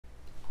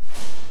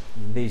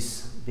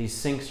These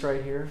sinks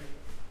right here.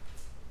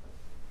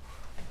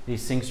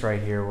 These sinks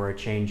right here were a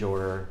change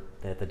order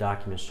that the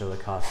documents show that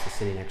cost the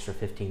city an extra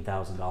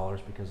 $15,000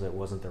 because it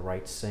wasn't the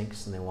right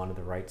sinks and they wanted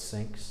the right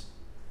sinks.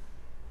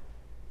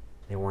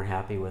 They weren't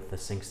happy with the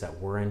sinks that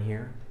were in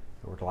here.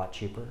 They were a lot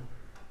cheaper.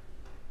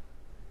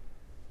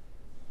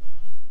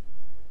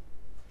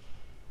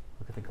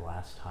 Look at the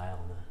glass tile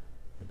in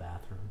the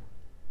bathroom,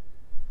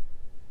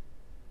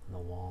 on the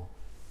wall.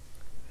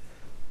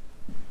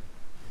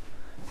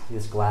 See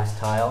this glass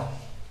tile?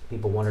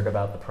 People wondered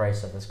about the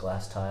price of this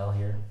glass tile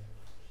here,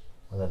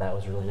 whether that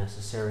was really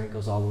necessary. It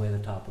goes all the way to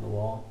the top of the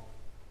wall.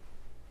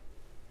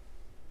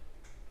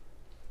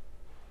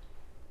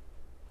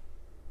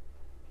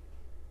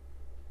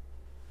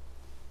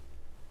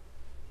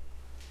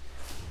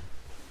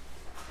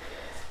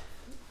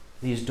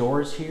 These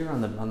doors here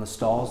on the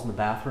stalls in the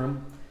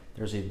bathroom,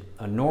 there's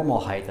a normal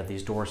height that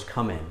these doors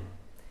come in.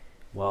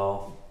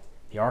 Well,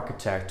 the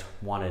architect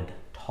wanted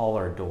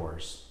taller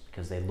doors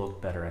because they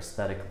looked better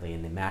aesthetically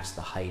and they matched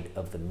the height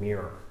of the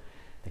mirror.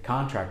 The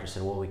contractor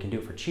said, well, we can do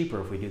it for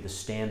cheaper if we do the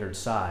standard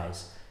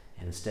size,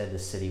 and instead the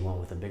city went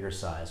with a bigger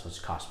size,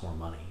 which cost more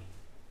money.